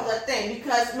principle of the thing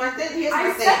because my thing here's my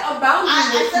I thing. set a boundary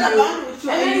I set a boundary with you,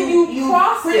 and then you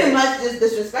crossed pretty it. much just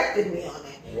disrespected me on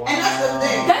it. Wow. And that's the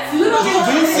thing. That's literally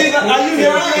Do you see that? Are you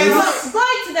hearing this?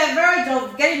 Going to the verge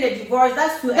of getting a divorce,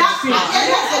 that's too extreme.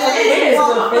 It is.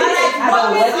 But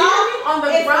On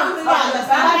the ground of the But I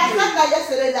boundary. said that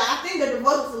yesterday that I think the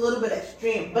divorce is a little bit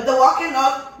extreme. But the walking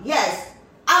off, yes,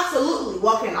 absolutely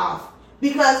walking off.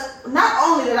 Because not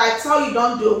only did I tell you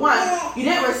don't do it once, you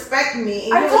didn't respect me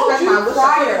and you I didn't told respect you my wish.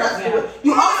 prior.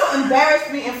 You also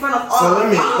embarrassed me in front of all. So let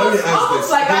me ask this.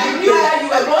 Almost like I knew that you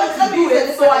were going to do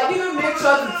it, so I didn't make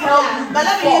sure to tell you. But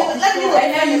let me use And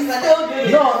then you still did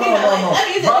it. No. Let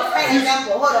me use a different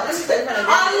example. Hold on. Let me use a different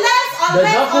example. Unless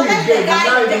the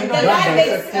guy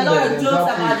makes a lot of jokes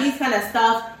about these kind of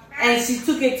stuff, and she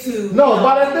took it to. No,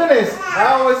 but the thing is,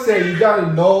 I always say you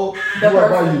gotta know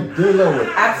whoever you're dealing with.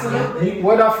 Absolutely.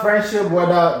 Whether friendship,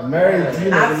 whether marriage,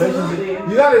 relationship,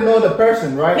 you gotta know the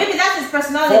person, right? Maybe that's his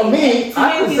personality. For me,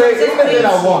 I can say anything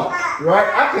I want, right?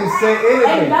 I can say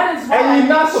anything, And that is why and you're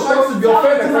not supposed to be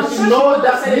offended because you know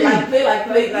that's me.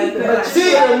 Like See,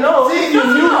 you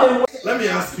knew. Let me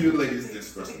ask you ladies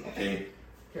this question, okay?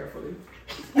 Carefully.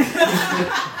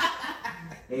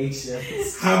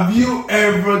 Have you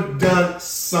ever done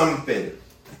something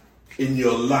in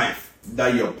your life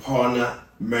that your partner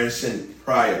mentioned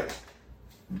prior?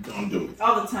 Don't do it.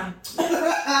 All the time.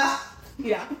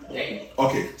 Yeah.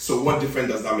 Okay, so what difference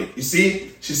does that make? You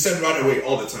see, she said right away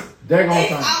all the time. Dang on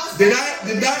time. Did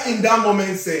I in that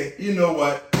moment say, you know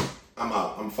what? I'm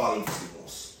out. I'm filing for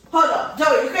divorce. Hold on,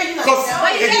 Joey, you're crazy. Because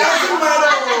it doesn't matter.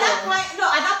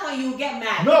 At that point, you get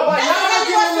mad. No, but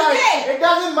it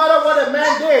doesn't matter what a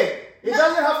man did. It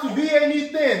doesn't have to be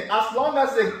anything as long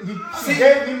as she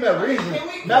gave him a reason.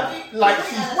 Not like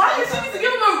she. Why did she need to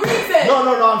give him a reason? No.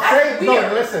 I'm That's saying weird.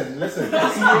 no. Listen.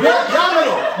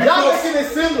 Y'all making it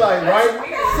seem like right.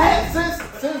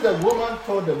 Since the woman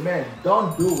told the man,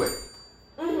 don't do it.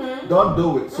 Mm-hmm. Don't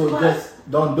do it. So just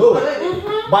don't do it.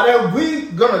 Mm-hmm. But if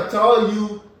we gonna tell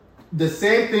you the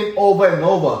same thing over and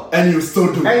over, and you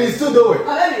still do it. And you still do it.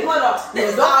 Hold on.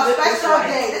 This is our special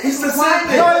day. It's the same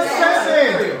thing. No, it's the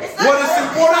same thing. What is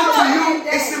important to you,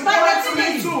 it's important to me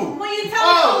too. When you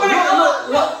tell me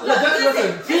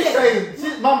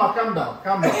listen. Mama, calm down.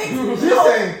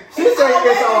 She's saying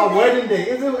it's our wedding day.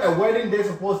 Isn't a wedding day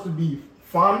supposed to be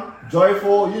fun,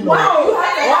 joyful? You know. Wow, you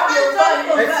have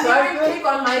fun Exactly. smearing cake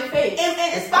on my face?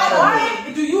 It's part of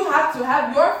Why do you have to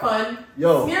have your fun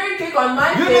Yo. smearing cake on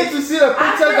my You face? need to see the pictures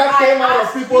After that I came out of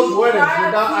asked people's you weddings prior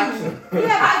without to- action.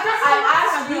 I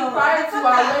asked you prior to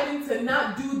our wedding to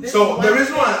not do this. So the one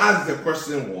reason why thing. I asked the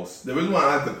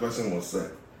question was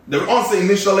also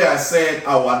initially I said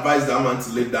I would advise that man to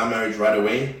leave that marriage right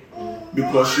away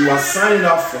because she was signing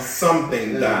up for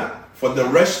something that for the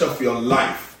rest of your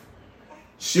life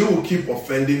she will keep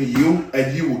offending you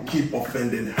and you will keep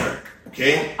offending her.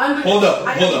 Okay? Hold up.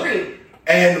 agree.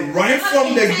 And right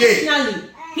from the gate. Intentionally.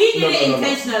 He did it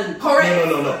intentionally. Correct.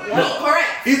 No.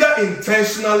 Correct. Either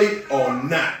intentionally or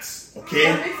not. Okay?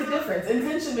 That makes a difference.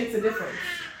 Intention makes a difference.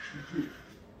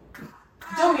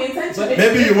 Joey, intention makes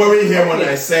Maybe a you difference. weren't here when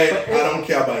I said I don't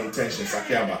care about intentions, I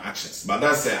care about actions. But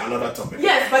that's another topic.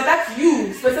 Yes, but that's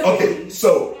you specifically. Okay,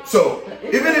 so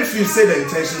even if you say the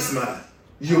intentions matter,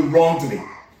 you wronged me.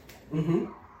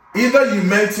 Either you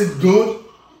meant it good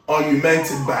or you meant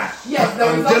it bad. Yes, the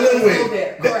I'm result dealing is with still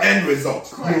there. the Correct. end result.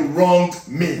 Correct. You wronged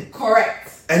me.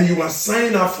 Correct. And you were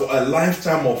signing up for a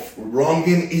lifetime of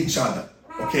wronging each other.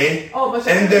 Okay? Oh, but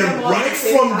and then right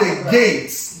from the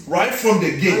gates,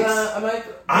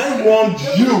 I warned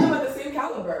you. The same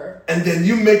caliber. And then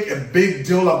you make a big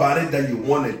deal about it that you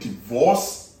want a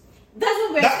divorce. That's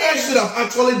what we're That guy saying. should have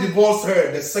actually divorced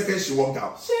her the second she walked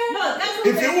out. No, that's what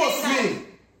If we're it was saying. me,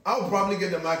 I would probably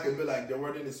get the mic and be like, the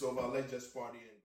wedding is over, let's just party.